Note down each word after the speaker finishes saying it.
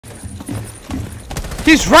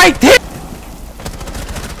He's right there.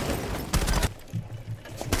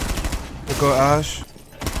 We'll go Ash.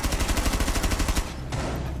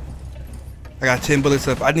 I got 10 bullets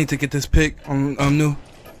left. I need to get this pick on new.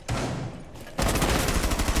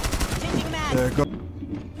 There we go.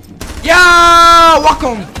 Yo,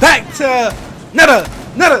 welcome back to another.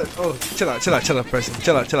 Oh, chill out, person.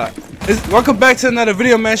 Chill out. Welcome back to another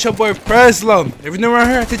video, man. It's your boy Preslo. If you're new around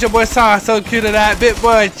here, I think your boy saw so cute of that bit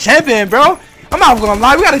boy champion, bro. I'm not gonna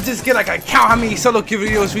lie, we gotta just get like a count how many solo queue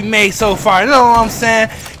videos we made so far. You know what I'm saying?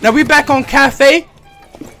 Now we back on Cafe.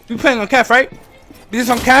 We playing on Caf, right? We just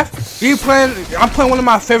on Caf. I'm playing one of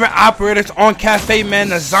my favorite operators on Cafe, man.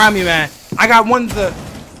 The zombie, man. I got one of the.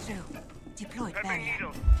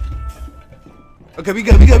 Okay, we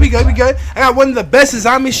good. I got one of the best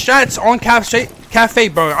zombie strats on Cafe,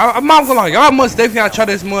 bro. I'm not gonna lie, y'all must definitely gotta try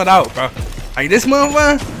this mod out, bro. Like this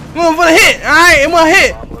motherfucker hit, alright, it will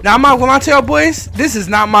hit. Now I'm not gonna lie to y'all boys, this is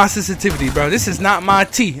not my sensitivity, bro. This is not my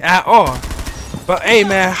tea at all. But hey,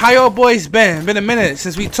 man, how y'all boys been? Been a minute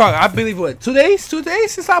since we talked. I believe what, 2 days? 2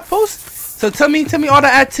 days since I post. So tell me all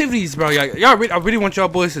the activities, bro. I really want y'all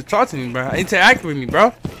boys to talk to me, bro. Interact with me,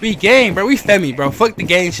 bro. We game, bro. We family, bro. Fuck the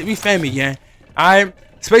game shit. We family, yeah. Alright,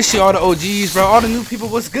 especially all the OGs, bro. All the new people,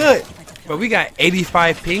 what's good? But we got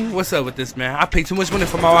 85 ping. What's up with this, man? I paid too much money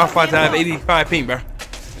for my Wi-Fi to have 85 ping, bro.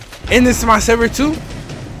 And this is my server too.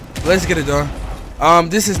 Let's get it done.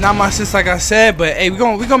 This is not my sense, like I said, but hey, we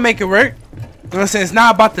gonna make it work. You know what I'm saying? It's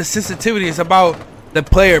not about the sensitivity, it's about the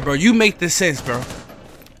player, bro. You make the sense, bro.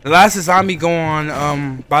 The last zombie go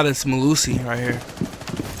on by this Malusi right here.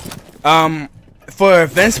 For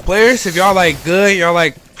advanced players, if y'all like good, y'all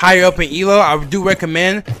like higher up in elo, I do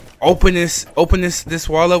recommend open this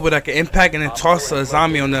wall up with like an impact and then toss a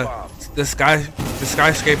zombie on the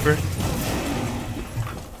skyscraper.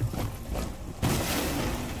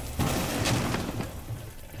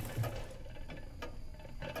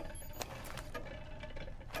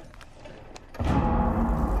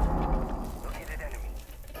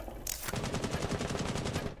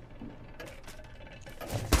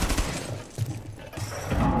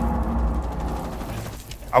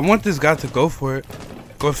 I want this guy to go for it.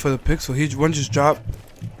 Go for the pixel. One just dropped.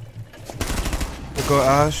 We'll go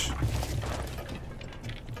Ash.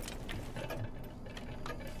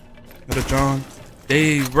 Go to John.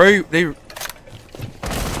 They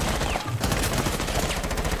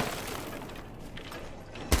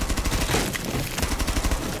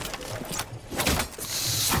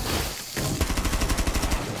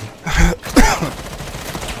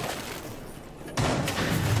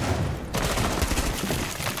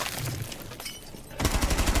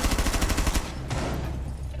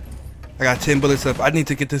I got 10 bullets left. I need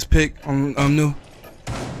to get this pick on new.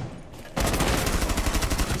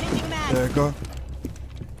 There we go.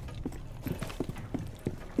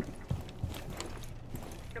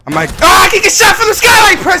 I'm like, I can get shot from the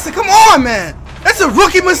skylight, Preston. Come on, man. That's a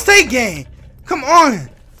rookie mistake game. Come on,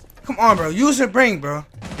 bro. Use your brain, bro.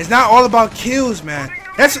 It's not all about kills, man.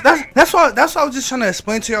 That's what I was just trying to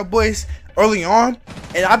explain to y'all boys early on.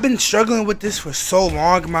 And I've been struggling with this for so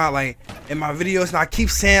long in my videos, and I keep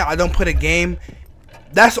saying I don't put a game.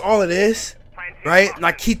 That's all it is, right? And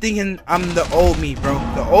I keep thinking I'm the old me, bro.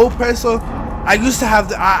 The old Presso, I used to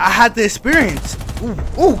have I had the experience. Ooh,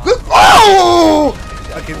 good. Oh,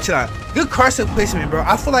 okay, chill out. Good carset placement, bro.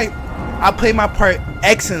 I feel like I played my part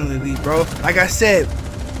excellently, bro. Like I said,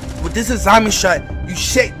 with this zombie shot, you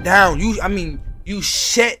shut down. You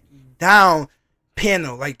shut down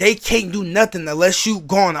panel. Like they can't do nothing unless you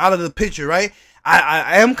gone out of the picture, right?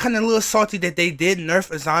 I am kind of a little salty that they did nerf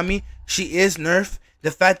a zombie. She is nerf. The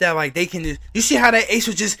fact that like they can just, you see how that ace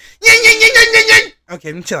was just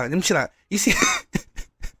okay, let me chill out. You see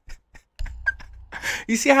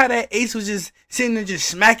you see how that ace was just sitting there just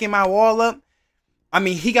smacking my wall up? I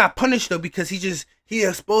mean, he got punished though because he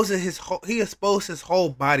exposed his whole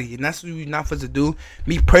body, and that's what you're not supposed to do.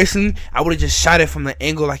 Me personally, I would have just shot it from the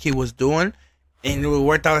angle like he was doing, and it would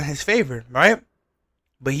work out in his favor, right?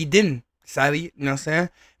 But he didn't. Sadly, you know what I'm saying?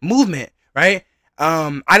 Movement, right?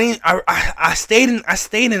 I stayed in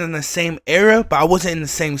the same area, but I wasn't in the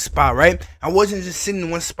same spot, right? I wasn't just sitting in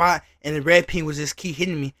one spot and the red ping was just keep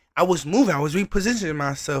hitting me. I was moving, I was repositioning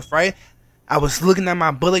myself, right? I was looking at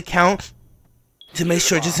my bullet count to make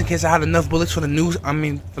sure, just in case I had enough bullets for the new, from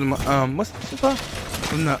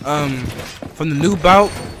the new bout.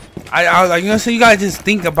 I you know what I'm saying? You gotta just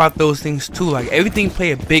think about those things too. Like everything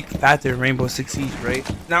play a big factor in Rainbow Six Siege, right?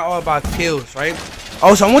 It's not all about kills, right?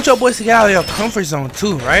 Also, I want y'all boys to get out of your comfort zone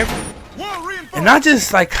too, right? And not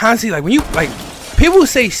just like constantly like when you like people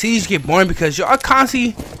say Siege get boring because y'all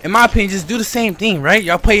constantly, in my opinion, just do the same thing, right?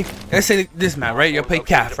 Y'all play, let's say this map, right? Y'all play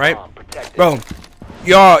Calf, right? Bro,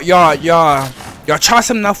 y'all try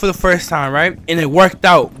something out for the first time, right? And it worked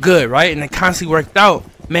out good, right? And it constantly worked out.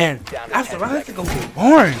 Man, after a while, it's gonna get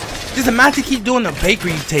boring. Just imagine keep doing the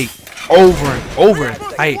bakery take over and over.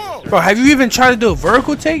 Like, bro, have you even tried to do a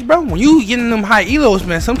vertical take, bro? When you getting them high elos,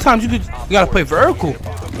 man, sometimes you gotta play vertical.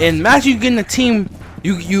 And imagine you getting a team,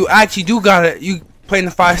 you actually do gotta, you playing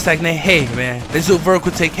the 5 stack, name, hey, man, let's do a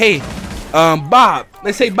vertical take. Hey, Bob,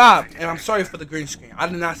 let's say Bob, and I'm sorry for the green screen. I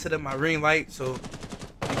did not set up my ring light, so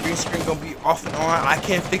the green screen gonna be off and on. I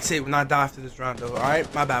can't fix it when I die after this round, though. All right,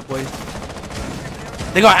 my bad, boys.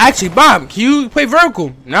 They gonna actually, Bob, can you play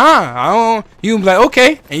vertical? Nah, I don't. You gonna be like,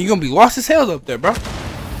 okay, and you gonna be lost as hell up there, bro.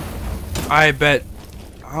 I bet.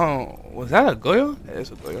 Oh, was that a Goyo? That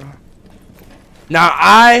is a Goyo. Now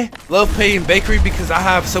I love playing bakery because I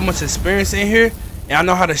have so much experience in here, and I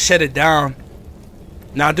know how to shut it down.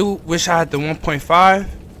 Now I do wish I had the 1.5.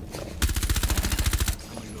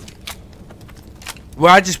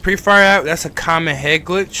 Well, I just pre-fire at, that's a common head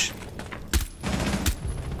glitch.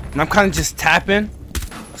 And I'm kind of just tapping.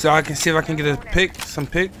 So I can see if I can get a pick, some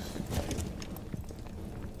picks.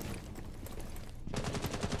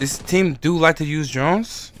 This team do like to use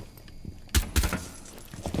drones.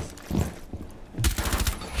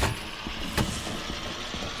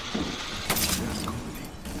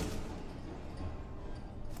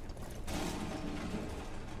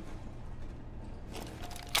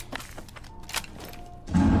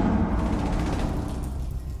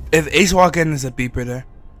 If Ace walk in, there's a beeper there.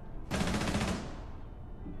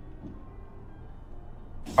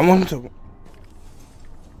 I want him to.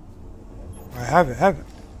 I have it.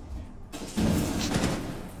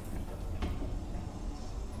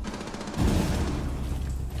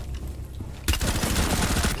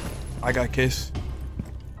 I got Kiss.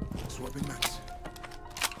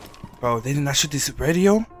 Bro, they did not shoot this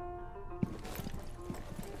radio?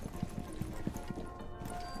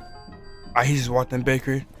 He just walked in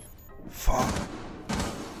bakery. Fuck.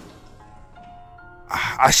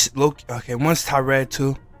 I should look. Okay, one's tryhard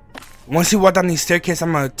too. Once he walk down these staircase,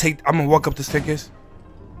 I'm gonna walk up the staircase,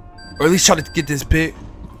 or at least try to get this pick.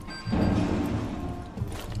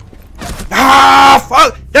 Ah,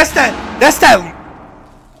 fuck! That's that.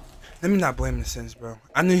 Let me not blame the Sins, bro.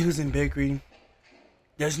 I knew he was in bakery.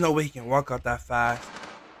 There's no way he can walk out that fast.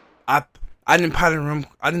 I didn't pot the room.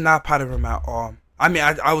 I did not pot the room at all. I mean,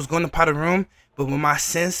 I was going to pot the room, but with my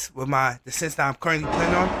sense, the sense that I'm currently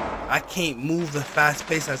playing on, I can't move the fast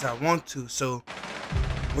pace as I want to. So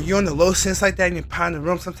when you're on the low sense like that and you're potting the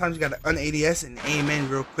room, sometimes you gotta un-ADS and aim in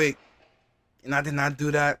real quick. And I did not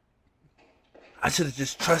do that. I should have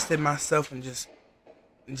just trusted myself and just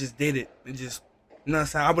did it. And just, you know what I'm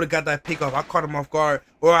saying? I would have got that pick off. I caught him off guard,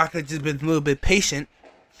 or I could have just been a little bit patient.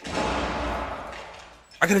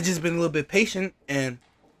 And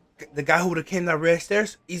the guy who would have came down red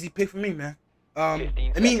stairs, easy pick for me, man.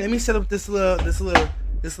 Let me set up this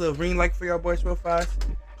little ring light for y'all boys real fast.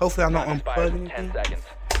 Hopefully I'm not unplugging anything.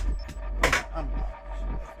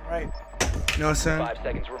 Right. You know what I'm saying? 5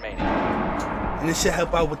 seconds remaining. And this should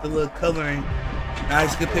help out with the little coloring. Nah,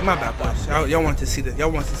 it's good pick, my bad, boys. Y'all want to see the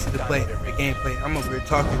play, the gameplay. I'm over here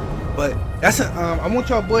talking, but that's I want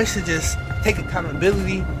y'all boys to just take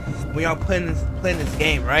accountability when y'all playing this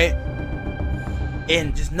game, right?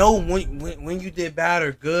 And just know when you did bad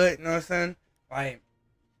or good. You know what I'm saying?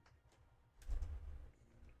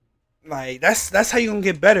 Like that's how you gonna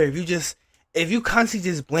get better. If you constantly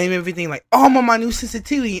just blame everything, like, oh, I'm on my new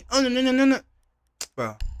sensitivity. Oh no,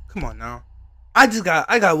 bro, come on now. I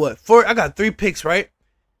got what? 4. I got 3 picks, right?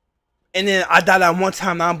 And then I died that one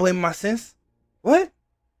time. Now I'm blaming my sense. What?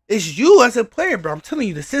 It's you as a player, bro. I'm telling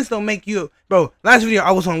you, the sense don't make you, bro. Last video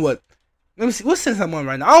I was on what? Let me see what sense I'm on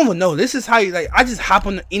right now. I don't even know. This is how you, like, I just hop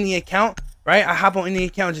on any account, right? I hop on any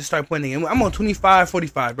account and just start playing the game. I'm on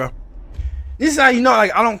 25-45, bro. This is how you know,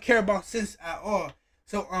 like, I don't care about sense at all.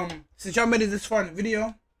 So since y'all made it this far in the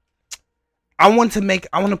video, I want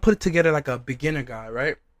to put together like a beginner guide,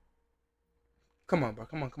 right? Come on, bro.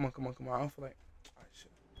 Come on. I don't feel like, all right,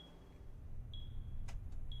 shit.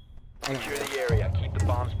 Secure the area. Keep the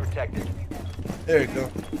bombs protected. There you go.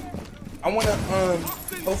 I want to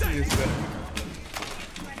hopefully it's better.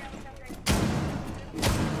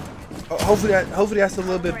 Hopefully that's a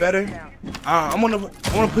little bit better. I want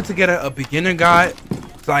to put together a beginner guide,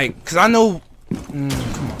 like, cause I know. Come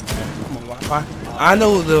on, Wi-Fi. I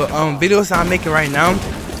know the videos I'm making right now,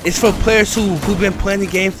 it's for players who've been playing the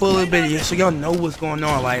game for a little bit, so y'all know what's going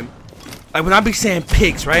on. Like when I be saying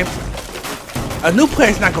picks, right? A new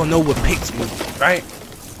player's not gonna know what picks mean, right?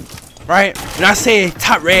 right? When I say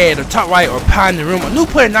top red or top white or pie in the room, a new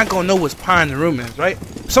player not gonna know what pie in the room is, right?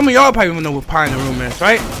 Some of y'all probably even know what pie in the room is,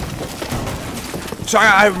 right? So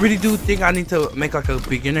I really do think I need to make like a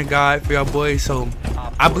beginner guide for y'all boys. So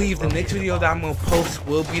I believe the next video that I'm gonna post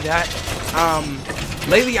will be that.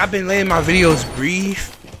 Lately I've been letting my videos breathe.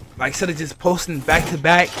 Like instead of just posting back to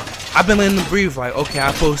back, I've been letting them breathe. Like, okay,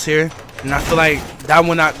 I post here, and I feel like that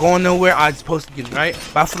one not going nowhere, I just post again, right?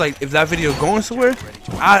 But I feel like if that video going somewhere,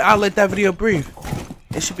 I'll let that video breathe.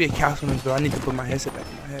 It should be a couch on this, bro. I need to put my headset back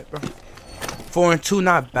in my head, bro. 4 and 2,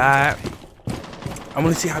 not bad. I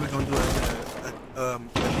want to see how we gonna do an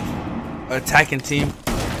attacking team.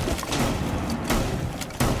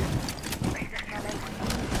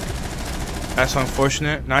 That's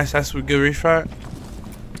unfortunate. Nice, that's a good reshot.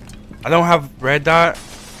 I don't have red dot.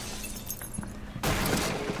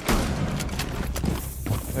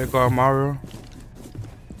 There go Mario.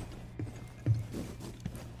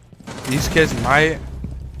 These kids might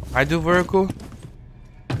do vertical.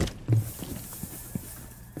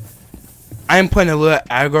 I am playing a little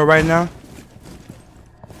aggro right now.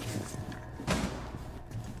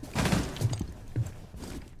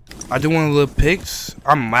 I do want a little picks.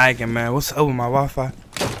 I'm lagging, man. What's up with my Wi-Fi?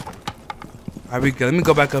 Alright, we good. Let me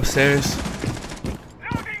go back upstairs.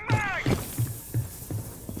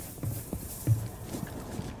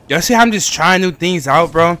 Y'all see how I'm just trying new things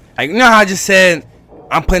out, bro? Like, you know how I just said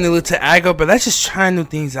I'm playing a little to aggro, but that's just trying new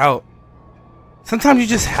things out. Sometimes you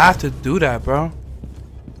just have to do that, bro.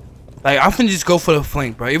 Like, I'm finna just go for the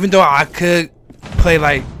flank, bro. Even though I could play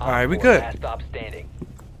like, alright, we good.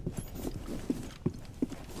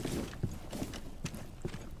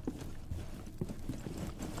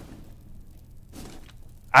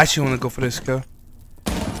 I actually want to go for this kill.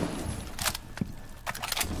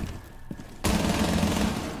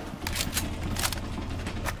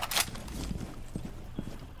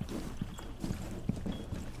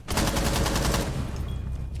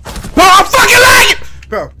 Bro, I'm fucking lagging!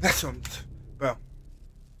 Bro, that's what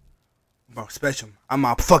Bro, special. I'm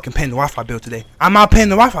out fucking paying the Wi-Fi bill today. I'm out paying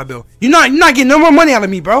the Wi-Fi bill. You're not getting no more money out of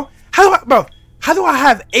me, bro. How do I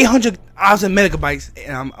have 800,000 megabytes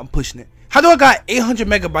and I'm pushing it? How do I got 800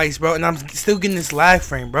 megabytes, bro, and I'm still getting this lag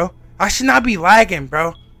frame, bro? I should not be lagging,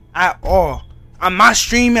 bro, at all. I'm not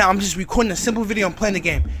streaming. I'm just recording a simple video and playing the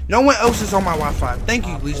game. No one else is on my Wi-Fi. Thank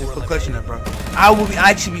you, Legion, for clutching that, bro. I will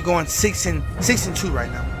actually be going 6 and 2 right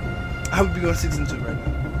now. I would be going 6 and 2 right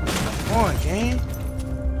now. Come on, game.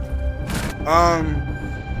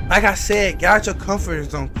 Like I said, get out your comfort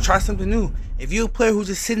zone. Try something new. If you're a player who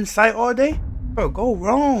just sit in sight all day, bro, go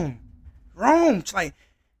roam. Like,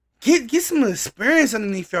 get some experience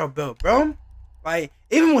underneath your belt, bro. Like,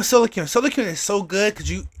 even with solo queuing is so good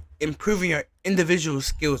because you improving your individual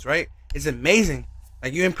skills, right? It's amazing.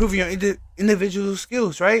 Like, you improving your individual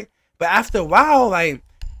skills, right? But after a while, like,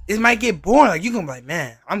 it might get boring. Like, you gonna be like,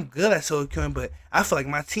 man, I'm good at solo queuing, but I feel like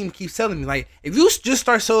my team keeps telling me, like, if you just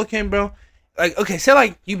start solo queuing, bro, like, okay, say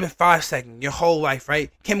like you've been 5 seconds your whole life,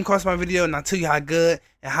 right? Came across my video and I tell you how good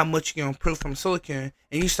and how much you can improve from solo queuing,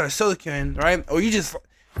 and you start solo queuing, right? Or you just, you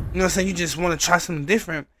know what I'm saying, you just want to try something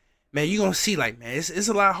different, man, you gonna see, like, man, it's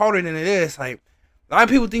a lot harder than it is. Like, a lot of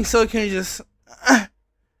people think solo queuing is just,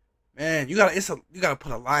 man, you gotta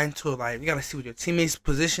put a line to it. Like, you gotta see what your teammates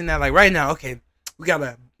position at. Like, right now, okay, we got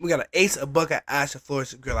an ace, a bucket, ash, a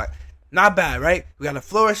flourish, a grill. Like, not bad, right? We got a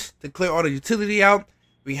flourish to clear all the utility out.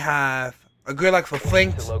 We have a Gridlock for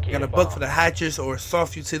flanks. We got a buck for the hatchers or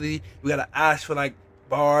soft utility. We got an ash for like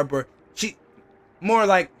barb or more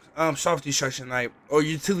like soft destruction, like, or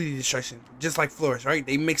utility destruction, just like flourish, right?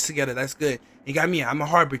 They mix together. That's good. You got me. I'm a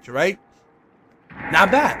hard breacher, right?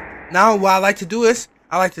 Not bad. Now what I like to do is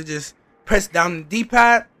I like to just press down the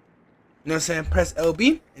D-pad. You know what I'm saying? Press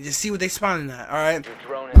LB and just see what they spawning at. All right.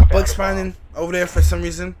 Bug spawning over there for some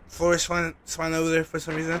reason. Flourish spawning over there for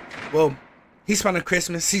some reason. Well, he's spawning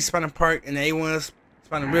Christmas. He's spawning Park, and the A1 is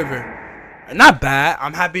spawning River. Not bad.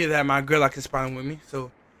 I'm happy that my Gridlock is spawning with me.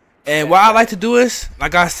 So, and what I like to do is,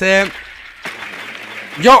 like I said,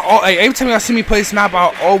 y'all, every time y'all see me play this map,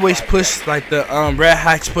 I'll always push like the red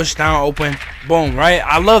hatch, push down, open, boom, right?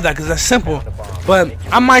 I love that because that's simple. But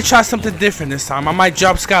I might try something different this time. I might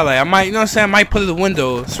drop skylight. I might, you know what I'm saying? I might put it in the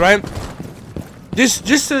windows, right? Just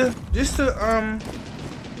to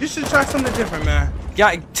try something different, man.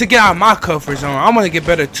 To get out of my comfort zone. I want to get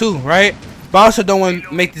better too, right? But I also don't want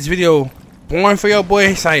to make this video boring for y'all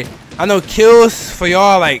boys. Like, I know kills for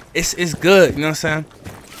y'all, like, it's good, you know what I'm saying?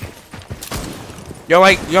 Y'all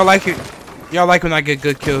like it. Y'all like when I get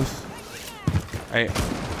good kills, right?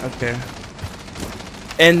 Okay.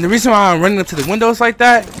 And the reason why I'm running up to the windows like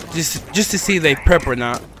that, just to see if they prep or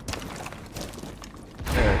not.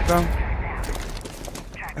 There we go.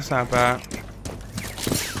 That's not bad.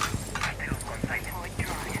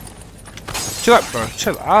 Chill out, bro.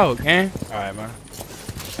 Chill out, gang. Alright, man.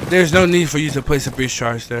 There's no need for you to place a breach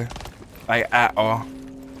charge there. Like, at all.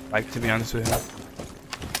 Like, to be honest with you.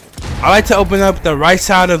 I like to open up the right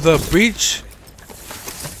side of the breach.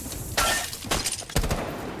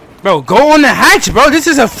 Bro, go on the hatch, bro. This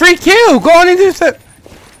is a free kill. Go on into the...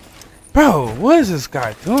 Bro, what is this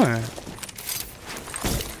guy doing?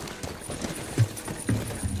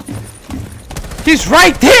 He's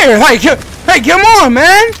right there. Like, hey, come on,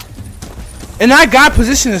 man. And that guy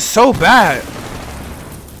position is so bad.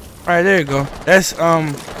 Alright, there you go. That's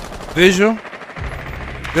visual.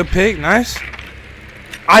 Good pick, nice.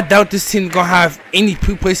 I doubt this team gonna have any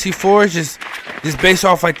pre-play C4s, just based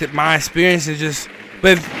off like my experience and just.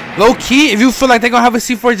 But low key, if you feel like they're gonna have a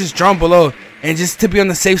C4, just drone below, and just to be on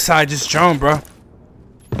the safe side, just drone, bro.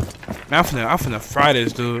 Man, I'm finna fry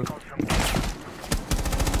this dude.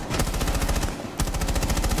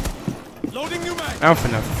 I'm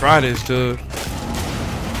finna fry this dude.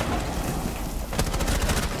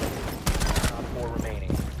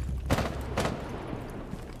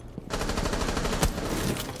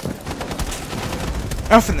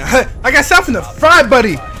 I'm finna, like I said, I'm finna fry,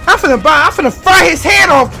 buddy. I'm finna fry his head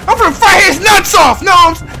off. I'm finna fry his nuts off. No,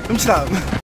 I'm stopping.